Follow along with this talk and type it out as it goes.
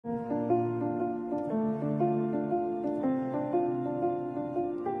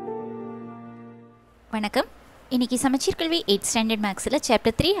வணக்கம். இன்னைக்கு சமச்சீர் கல்வி 8th ஸ்டாண்டர்ட் மேக்ஸ்ல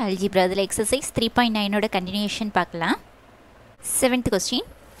சாப்டர் 3 Algebra அதுல எக்ஸர்சைஸ் 3.9 ஓட கண்டினியூஷன் பார்க்கலாம். 7th question.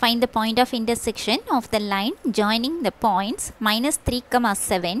 Find the point of intersection of the line joining the points -3,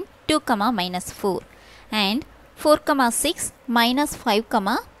 7, 2, -4 and 4, 6,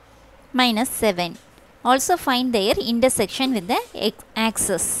 -5, -7. Also find their intersection with the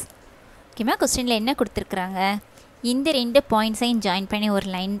axis. ஓகேமா, क्वेश्चनல என்ன கொடுத்திருக்காங்க? இந்த ரெண்டு பாயிண்ட்ஸையும் ஜாயின் பண்ணி ஒரு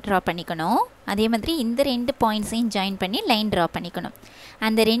லைன் ட்ரா பண்ணிக்கணும். அதே மாதிரி இந்த ரெண்டு பாயிண்ட்ஸையும் ஜாயின் பண்ணி லைன் ட்ரா பண்ணிக்கணும்.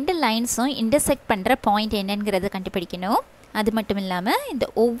 அந்த ரெண்டு லைன்ஸும் இன்டர்செக்ட் பண்ணுற பாயிண்ட் என்னங்கிறத கண்டுபிடிக்கணும். அது மட்டும் இல்லாமல் இந்த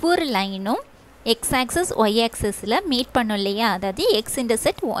ஒவ்வொரு லைனும் எக்ஸ் ஆக்சஸ் ஒய் ஆக்சஸில் மீட் பண்ணும் இல்லையா, அதாவது எக்ஸ்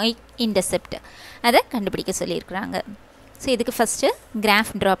இன்டர்செக்ட் ஒய் இன்டர்செப்ட், அதை கண்டுபிடிக்க சொல்லியிருக்கிறாங்க. ஸோ இதுக்கு ஃபஸ்ட்டு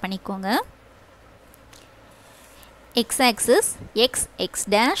கிராஃப் ட்ரா பண்ணிக்கோங்க. x axis x x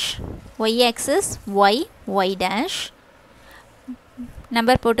dash, y axis y y dash.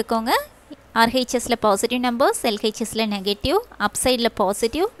 Number போட்டுக்கோங்க. RHSல பாசிட்டிவ் நம்பர்ஸ், LHSல நெகட்டிவ், அப் சைடில்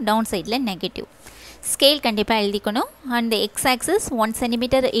பாசிட்டிவ், டவுன் சைடில் நெகட்டிவ். ஸ்கேல் கண்டிப்பாக எழுதிக்கணும். And X axis 1 cm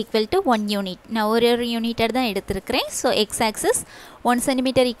equal to 1 unit. நான் ஒரு யூனிட்டர் தான் எடுத்துருக்கிறேன். So X axis 1 cm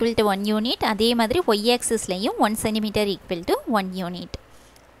equal to 1 unit. அதே மாதிரி Y ஆக்சிஸ்லையும் 1 cm equal to 1 unit.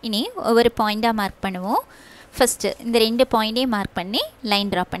 இனி ஒவ்வொரு பாயிண்டாக மார்க் பண்ணுவோம். ஃபஸ்ட்டு இந்த ரெண்டு பாயிண்டையும் மார்க் பண்ணி லைன்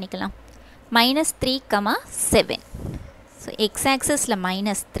ட்ரா பண்ணிக்கலாம். -3, 7. So X ஆக்சிஸில்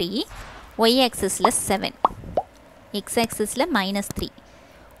 -3, Y ஆக்சிஸில் 7. X ஆக்சிஸில் -3,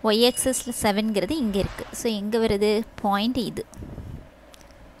 Y ஆக்சிஸில் 7ங்கிறது இங்கே இருக்குது. ஸோ எங்கே வருது பாயிண்ட்? இது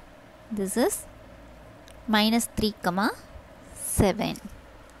திஸ் இஸ் -3, 7.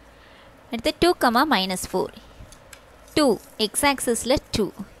 அடுத்து 2, -4. 2 எக்ஸ் ஆக்சிஸில் 2,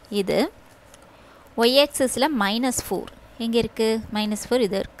 இது ஒய் ஆக்சிஸில் -4 எங்கே இருக்குது? -4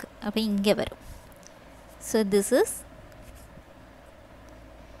 இது இருக்குது. அப்போ இங்கே வரும். So this is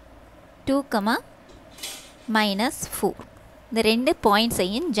 2, -4. இந்த ரெண்டு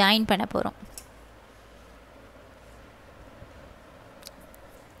பாயிண்ட்ஸையும் ஜாயின் பண்ண போகிறோம்.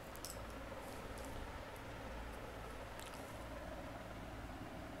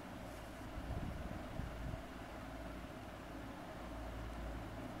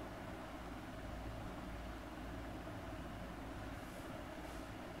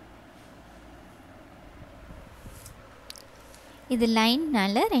 இது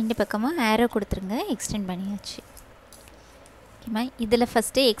லைன்னால ரெண்டு பக்கமும் ஆரோ கொடுத்துருங்க. எக்ஸ்டெண்ட் பண்ணியாச்சு. ஓகேம்மா, இதில்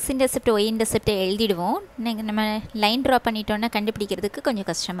ஃபஸ்ட்டு எக்ஸ் இன்டர்செப்ட் ஒய் இன்டர்செப்டை எழுதிடுவோம். நீங்கள் நம்ம லைன் ட்ரா பண்ணிட்டோன்னா கண்டுபிடிக்கிறதுக்கு கொஞ்சம்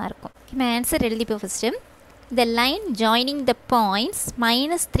கஷ்டமாக இருக்கும். ஓகேம்மா, answer எழுதிப்போம். First the line joining the points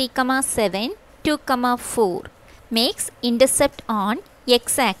 -3, 7, 2, 4 maths intercept on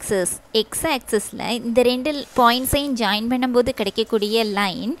X axis. X ஆக்சிஸில் இந்த ரெண்டு பாயிண்ட்ஸையும் ஜாயின் பண்ணும்போது கிடைக்கக்கூடிய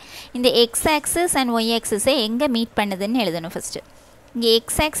லைன் இந்த எக்ஸ் ஆக்சிஸ் அண்ட் ஒய் ஆக்சிஸை எங்கே மீட் பண்ணுதுன்னு எழுதணும். ஃபஸ்ட்டு இங்கே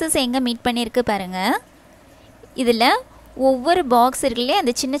எக்ஸ் ஆக்சிஸ் எங்கே மீட் பண்ணியிருக்கு பாருங்கள். இதில் ஒவ்வொரு பாக்ஸ் இருக்குல்லையே,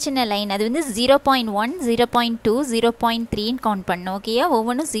 அந்த சின்ன சின்ன லைன் அது வந்து 0.1, 0.2, 0.3ன்னு கவுண்ட் பண்ணணும். ஓகேயா,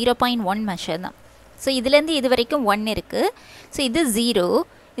 ஒவ்வொன்றும் 0.1 மெஷர் தான். ஸோ இதுலேருந்து இது வரைக்கும் 1 இருக்குது. ஸோ இது 0,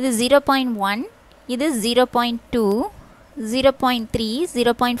 இது 0.1, இது 0.2, 0.3,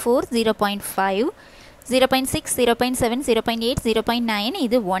 0.4, 0.5, 0.6, 0.7, 0.8, 0.9,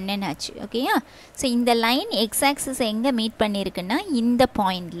 இது 1 ஆச்சு. ஓகேயா, ஸோ இந்த லைன் எக்ஸ் ஆக்சிஸ் எங்கே மீட் பண்ணியிருக்குன்னா இந்த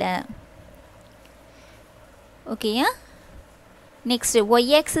பாயிண்டில். ஓகேயா, நெக்ஸ்ட்டு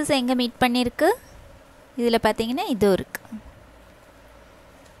ஒய் ஆக்சிஸ் எங்கே மீட் பண்ணியிருக்கு? இதில் பார்த்தீங்கன்னா இதுவும் இருக்குது.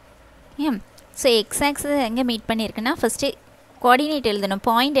 ஸோ எக்ஸ் ஆக்சிஸ் எங்கே மீட் பண்ணியிருக்குன்னா ஃபஸ்ட்டு கோஆர்டினேட் எழுதணும்.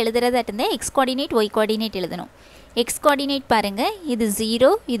 பாயிண்ட் எழுதுறதா இருந்தால் எக்ஸ் கோஆர்டினேட் ஒய் கோஆர்டினேட் எழுதணும். எக்ஸ் கோஆர்டினேட் பாருங்கள், இது 0,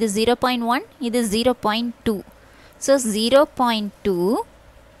 இது 0.1, இது 0.2. ஸோ 0.2,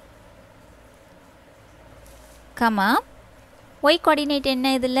 ஒய் கோஆர்டினேட்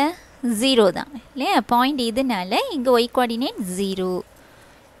என்ன? இதில் 0 தான் இல்லையா, பாயிண்ட் இதனால இங்கே ஒய் கோஆர்டினேட் 0,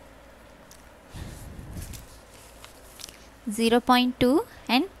 0.2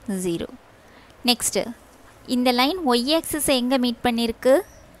 and 0. நெக்ஸ்ட்டு இந்த லைன் ஒய் ஆக்சிஸை எங்கே மீட் பண்ணியிருக்கு?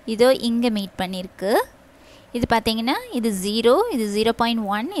 இதோ இங்கே மீட் பண்ணியிருக்கு. இது பார்த்தீங்கன்னா இது 0, இது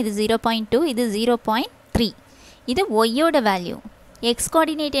 0.1, இது 0.2, இது 0.3. இது ஒய்யோட வேல்யூ. எக்ஸ்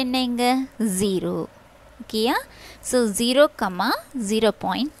கோஆர்டினேட் என்ன இங்கே? 0. ஓகேயா, ஸோ 0,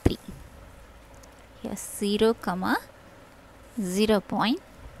 0.3. எஸ், 0,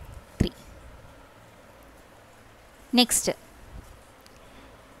 0.3. நெக்ஸ்ட்டு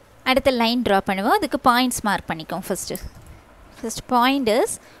அடுத்த லைன் ட்ரா பண்ணுவோம். அதுக்கு points mark பண்ணிக்கோம். First point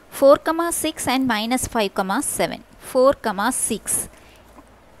is 4, 6 and -5, 7. 4, 6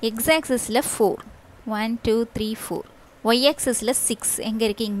 X ஆக்சிஸில் 4, 1, 2, 3, 4. Y ஆக்சிஸில் 6 எங்கே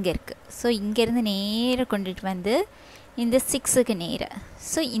இருக்குது? இங்கே இருக்குது. ஸோ இங்கேருந்து நேராக கொண்டுட்டு வந்து இந்த 6க்கு நேராக.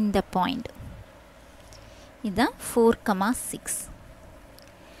 ஸோ இந்த பாயிண்ட் இதுதான் 4,6.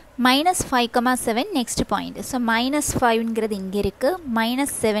 -5,7 நெக்ஸ்ட் பாயிண்ட். ஸோ -5ங்கிறது இங்கே இருக்குது,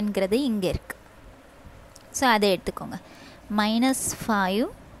 -7ங்கிறது இங்கே இருக்குது. ஸோ அதை எடுத்துக்கோங்க. -5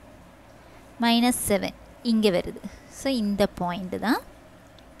 -7 இங்கே வருது. ஸோ இந்த பாயிண்ட் தான்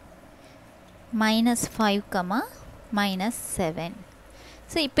 -5, -7.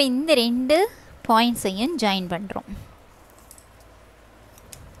 ஸோ இப்போ இந்த ரெண்டு பாயிண்ட்ஸையும் ஜாயின் பண்ணுறோம்.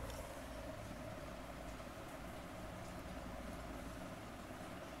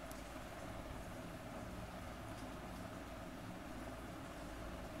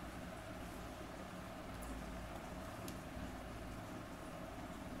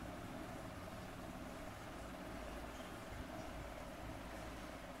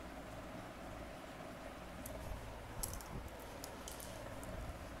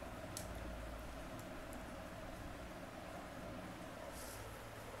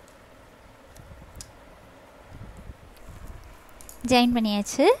 ஜாயின்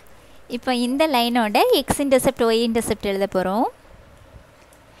பண்ணியாச்சு. இப்போ இந்த லைனோட எக்ஸ் இன்டர்செப்ட் ஒய் இன்டர்செப்ட் எழுத போகிறோம்.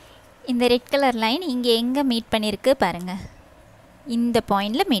 இந்த ரெட் கலர் லைன் இங்கே எங்கே மீட் பண்ணியிருக்கு பாருங்கள், இந்த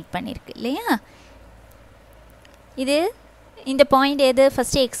பாயிண்டில் மீட் பண்ணியிருக்கு இல்லையா. இது இந்த பாயிண்ட் எது,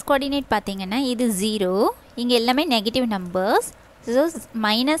 ஃபஸ்ட்டு எக்ஸ் கோஆர்டினேட் பார்த்தீங்கன்னா இது 0, இங்கே எல்லாமே நெகட்டிவ் நம்பர்ஸ். ஸோ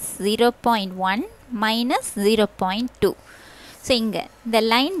 -0.1 -0.2. ஸோ இங்கே the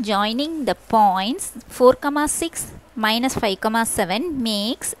line joining the points 4,6 -5,7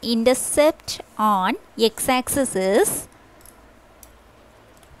 makes intercept on x-axis is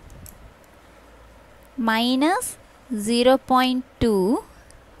 -0.2,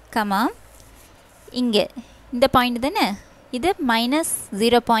 இங்கே இந்த பாயிண்ட் தானே, இது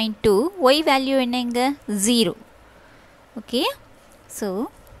 -0.2, y வேல்யூ என்ன இங்கே 0. Okay, so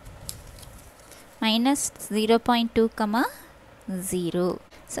 -0.2, 0.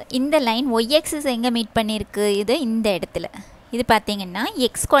 ஸோ இந்த லைன் ஒய் ஆக்சிஸ் எங்கே மீட் பண்ணியிருக்கு, இது இந்த இடத்துல. இது பார்த்தீங்கன்னா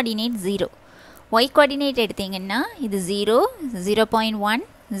எக்ஸ் கோஆர்டினேட் 0, ஒய் கோஆர்டினேட் எடுத்திங்கன்னா இது 0, 0.1,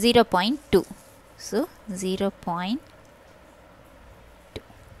 0.2. ஸோ 0.2.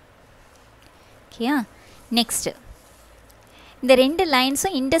 ஓகேயா. நெக்ஸ்ட்டு இந்த ரெண்டு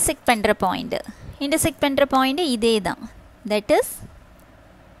லைன்ஸும் இன்டர்செக்ட் பண்ணுற பாயிண்ட்டு இதே தான். That is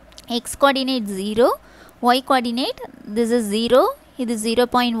X coordinate 0, y coordinate this is 0, இது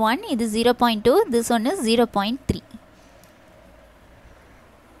 0.1, இது 0.2, this one is 0.3.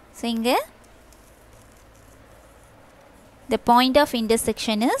 so இங்கே the point of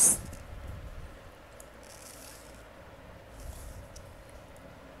intersection is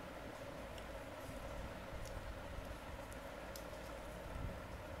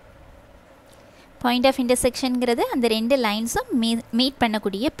point of intersection ங்கிறது அந்த ரெண்டு லைன்ஸும் மீட்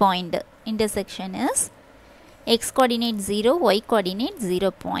பண்ணக்கூடிய point. intersection is x coordinate 0, y coordinate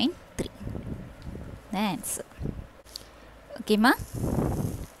 0.3. the answer. okay ma,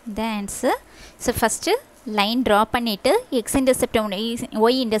 the answer. so first line draw பண்ணிட்டு x intercept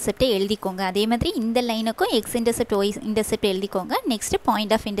y intercept எழுதிக்கோங்க. அதே மாதிரி இந்த லைனுக்கும் x intercept y intercept எழுதிக்கோங்க. next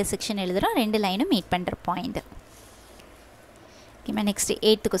point of intersection எழுதுறோம், ரெண்டு லைனும் மீட் பண்ற point. okay ma, next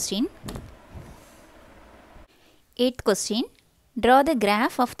 8th question. 8th question. Draw the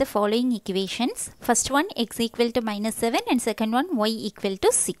graph of the following equations. First one x equal to -7 and second one y equal to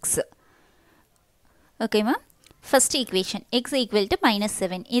 6. okay ma, first equation x equal to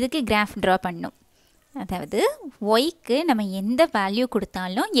 -7, இதுக்கு graph draw பண்ணணும். அதாவது yக்கு நம்ம எந்த value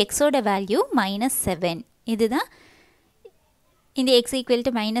கொடுத்தாலும் xோட value -7. இதுதான் இந்த x equal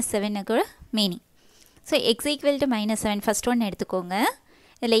to -7 கூட meaning. So x equal to -7 first one எடுத்துக்கோங்க.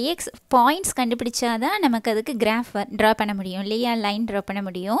 இதில் எக்ஸ் பாயிண்ட்ஸ் கண்டுபிடிச்சா தான் நமக்கு அதுக்கு கிராஃப் ட்ரா பண்ண முடியும் இல்லையா, லைன் ட்ரா பண்ண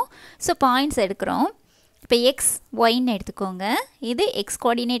முடியும். ஸோ பாயிண்ட்ஸ் எடுக்கிறோம். இப்போ எக்ஸ் ஒய்ன்னு எடுத்துக்கோங்க. இது எக்ஸ்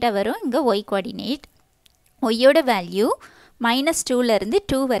கோஆர்டினேட்டாக வரும், இங்கே ஒய் கோஆர்டினேட். ஒய்யோட வேல்யூ -2லேருந்து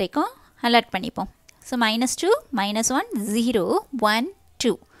 2 வரைக்கும் அலாட் பண்ணிப்போம். ஸோ -2, -1, 0, 1,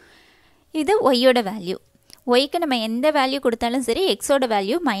 2. இது ஒய்யோட வேல்யூ. ஒய்க்கு நம்ம எந்த வேல்யூ கொடுத்தாலும் சரி எக்ஸோட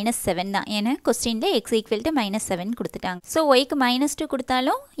வேல்யூ -7 தான். ஏன்னா கொஸ்டினில் எக்ஸ் ஈக்குவல் டு -7 கொடுத்துட்டாங்க. ஸோ ஒய்க்கு -2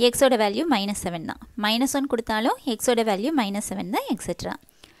 கொடுத்தாலும் எக்ஸோட வேல்யூ -7 தான், -1 கொடுத்தாலும் எக்ஸோட வேல்யூ -7 தான், etcetera.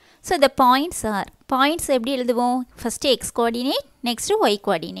 So the points R, points எப்படி எழுதுவோம், first X coordinate, next Y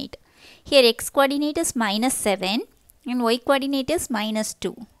coordinate. Here X coordinate is -7 and Y coordinate is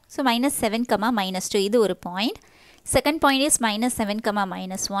 -2. So -7, -2 இது ஒரு point. Second point is -7,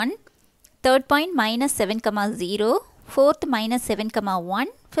 -1. Third point -7, 0. Fourth -7, 1.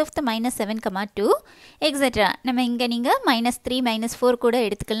 Fifth -7, 2, etc. நம்ம இங்கே நீங்கள் -3, -4 கூட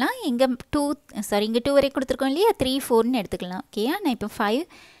எடுத்துக்கலாம். இங்கே 2 வரை கொடுத்துருக்கோம் இல்லையா, 3, 4ன்னு எடுத்துக்கலாம். ஓகேயா, நான் இப்போ 5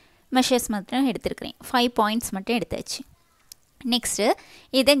 மெஷர்ஸ் மட்டும் எடுத்துருக்கிறேன், 5 பாயிண்ட்ஸ் மட்டும் எடுத்தாச்சு. நெக்ஸ்ட்டு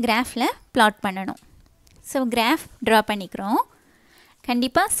இதை கிராஃபில் பிளாட் பண்ணணும். ஸோ கிராஃப் ட்ரா பண்ணிக்கிறோம்.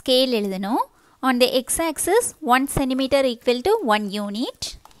 கண்டிப்பாக ஸ்கேல் எழுதணும். On the x-axis 1 cm equal to 1 unit.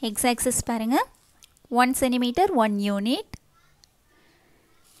 x-axis பாருங்கள் 1 cm 1 unit.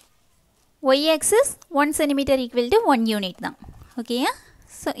 y-axis 1 cm equal to 1 unit தான். ஓகேயா?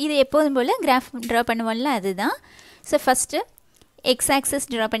 ஸோ இது எப்போதும் போல் கிராஃப் ட்ரா பண்ணுவோம்ல அதுதான். ஸோ ஃபஸ்ட்டு x-axis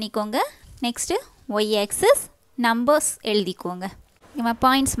ட்ரா பண்ணிக்கோங்க. நெக்ஸ்ட்டு y-axis நம்பர்ஸ் எழுதிக்கோங்க. நம்ம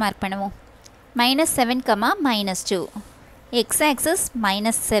பாயிண்ட்ஸ் மார்க் பண்ணுவோம். -7, -2. x-axis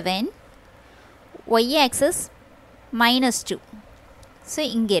 -7, y-axis -2. ஸோ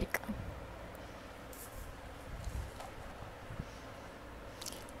இங்கே இருக்கு.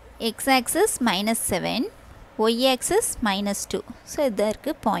 x-axis -7, y-axis -2. ஸோ இதாக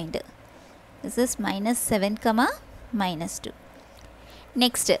இருக்குது point. This is -7, -2.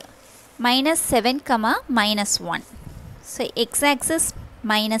 Next -7, -1. So x-axis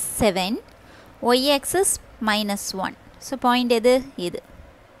 -7, y-axis -1. So point எது? இது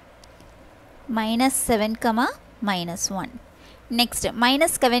 -7, -1. Next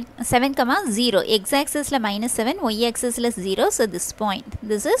 -7, 0. x-axisல -7, y-axisல 0. So this point,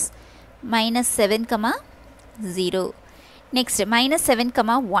 this is -7, 0. Next -7,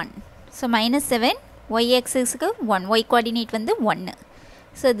 1. So -7 y-axisக்கு 1, y coordinate வந்து 1.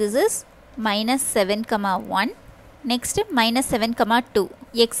 So this is -7, 1. Next -7, 2.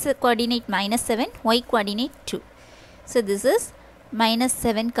 x coordinate -7, y coordinate 2. So this is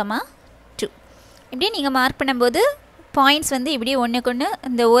 -7, 2. இப்படி நீங்கள் mark பண்ணும்போது points வந்து இப்படி ஒன்றுக்கு ஒன்று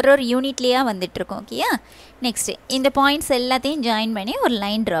இந்த ஒரு யூனிட்லேயே வந்துட்டுருக்கோம். ஓகேயா? நெக்ஸ்ட்டு இந்த பாயிண்ட்ஸ் எல்லாத்தையும் ஜாயின் பண்ணி ஒரு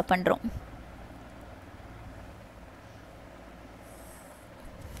லைன் ட்ரா பண்ணுறோம்.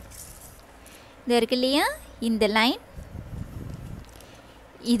 இது இருக்கு இல்லையா? இந்த லைன்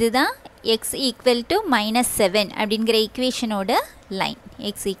இதுதான் x ஈக்குவல் டு -7 அப்படிங்கிற ஈக்குவேஷனோட line.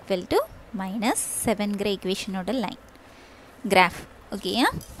 x equal to -7ங்கிற ஈக்குவேஷனோட line graph. ஓகேயா?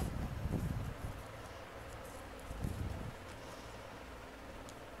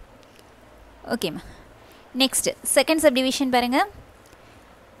 ஓகேம்மா. நெக்ஸ்ட்டு செகண்ட் சப்டிவிஷன் பாருங்கள்.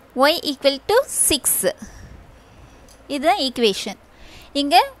 y equal to 6. இதுதான் ஈக்குவேஷன்.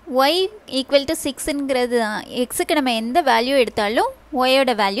 இங்கே y ஈக்குவல் டு 6ங்கிறது தான். எக்ஸுக்கு நம்ம எந்த வேல்யூ எடுத்தாலும்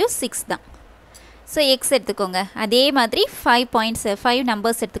ஒயோட வேல்யூ 6 தான். ஸோ எக்ஸ் எடுத்துக்கோங்க. அதே மாதிரி 5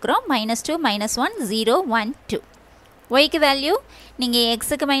 நம்பர்ஸ் எடுத்துக்கிறோம். -2, -1, 0, 1, 2. ஒய்க்கு வேல்யூ நீங்கள்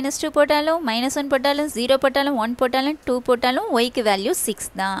எக்ஸுக்கு -2 போட்டாலும், -1 போட்டாலும், 0 போட்டாலும், 1 போட்டாலும், 2 போட்டாலும் ஒய்க்கு வேல்யூ 6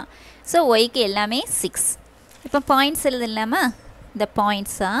 தான். ஸோ ஒய்க்கு எல்லாமே 6. இப்போ பாயிண்ட்ஸ் எழுதலாமா? the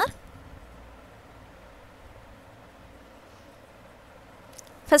points are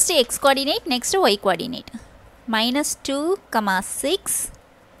first x coordinate, next y coordinate. -2, 6,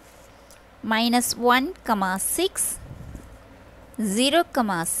 -1, 6, 0,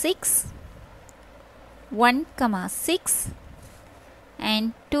 6, 1, 6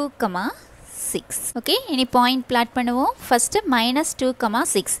 and 2, 6. okay, இனி point plot பண்ணுவோம். first -2,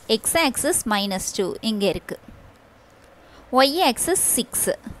 6. x axis -2 இங்க இருக்கு. y axis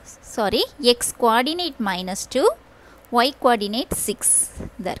 6. sorry, x coordinate -2, y coordinate 6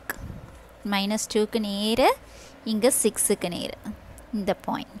 இதா இருக்கு. -2க்கு நேர இங்க 6க்கு நேர இந்த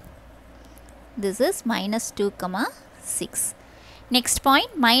point. this is -2, 6. next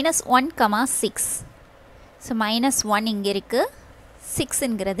point -1, 6. so -1 இங்க இருக்கு,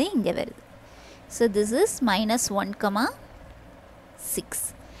 6ங்கிறது இங்க வருது. so this is -1, 6.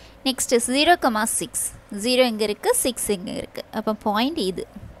 next 0, 6. 0 இங்க இருக்கு, 6 இங்க இருக்கு. அப்ப பாயிண்ட் இது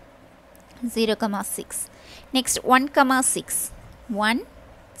 0, 6. next 1, 6. 1,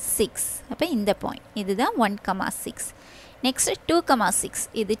 6. அப்ப இந்த பாயிண்ட் இதுதான் 1, 6. next 2, 6.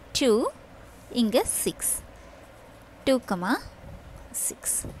 இது 2 இங்க 6. 2,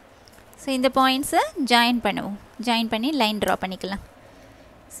 6. ஸோ இந்த பாயிண்ட்ஸை ஜாயின் பண்ணுவோம். ஜாயின் பண்ணி லைன் ட்ரா பண்ணிக்கலாம்.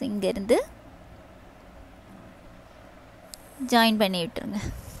 ஸோ இங்கேருந்து ஜாயின் பண்ணி விட்டுருங்க.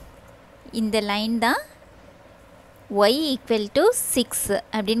 இந்த லைன் தான் y ஈக்குவல் டு 6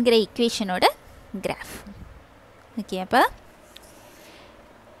 அப்படிங்கிற ஈக்குவேஷனோட கிராஃப். ஓகே, அப்போ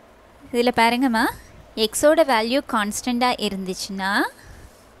இதில் பாருங்கம்மா, எக்ஸோட வேல்யூ கான்ஸ்டண்ட்டாக இருந்துச்சுன்னா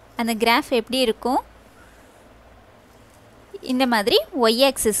அந்த கிராஃப் எப்படி இருக்கும்? இந்த மாதிரி y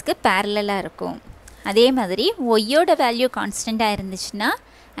ஆக்சிஸ்க்கு பேரலாக இருக்கும். அதே மாதிரி ஒய்யோட வேல்யூ கான்ஸ்டண்ட்டாக இருந்துச்சுன்னா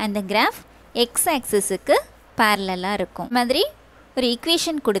அந்த கிராஃப் எக்ஸ் ஆக்சிஸுக்கு பேரலாக இருக்கும். மாதிரி ஒரு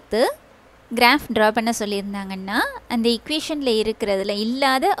ஈக்குவேஷன் கொடுத்து கிராஃப் ட்ரா பண்ண சொல்லியிருந்தாங்கன்னா அந்த ஈக்குவேஷனில் இருக்கிறதுல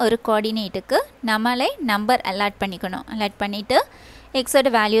இல்லாத ஒரு கோஆர்டினேட்டுக்கு நம்மளே நம்பர் அலாட் பண்ணிக்கணும். அலாட் பண்ணிவிட்டு எக்ஸோட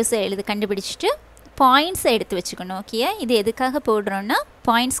வேல்யூஸை கண்டுபிடிச்சிட்டு பாயிண்ட்ஸை எடுத்து வச்சுக்கணும். ஓகே, இது எதுக்காக போடுறோன்னா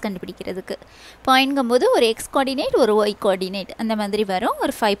பாயிண்ட்ஸ் கண்டுபிடிக்கிறதுக்கு. பாயிண்ட்ங்கும்போது ஒரு எக்ஸ் கோஆர்டினேட் ஒரு ஒய் கோஆர்டினேட் அந்த மாதிரி வரும்.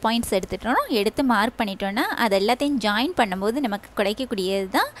 ஒரு 5 பாயிண்ட்ஸ் எடுத்துட்டோம், எடுத்து மார்க் பண்ணிட்டோன்னா அது எல்லாத்தையும் ஜாயின் பண்ணும்போது நமக்கு கிடைக்கக்கூடியது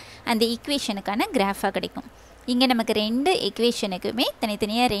தான் அந்த ஈக்குவேஷனுக்கான கிராஃபாக கிடைக்கும். இங்கே நமக்கு 2 ஈக்குவேஷனுக்குமே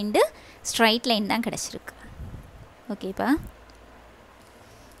தனித்தனியாக 2 ஸ்ட்ரைட் லைன் தான் கிடச்சிருக்கு. ஓகேப்பா,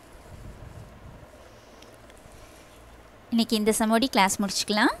 இன்றைக்கி இந்த சமோடி கிளாஸ்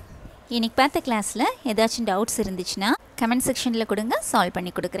முடிச்சுக்கலாம். இன்றைக்கி பார்த்த கிளாஸில் ஏதாச்சும் டவுட்ஸ் இருந்துச்சுன்னா கமெண்ட் செக்ஷனில் கொடுங்க, சால்வ்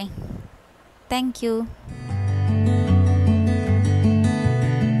பண்ணி கொடுக்குறேன். தேங்க்யூ.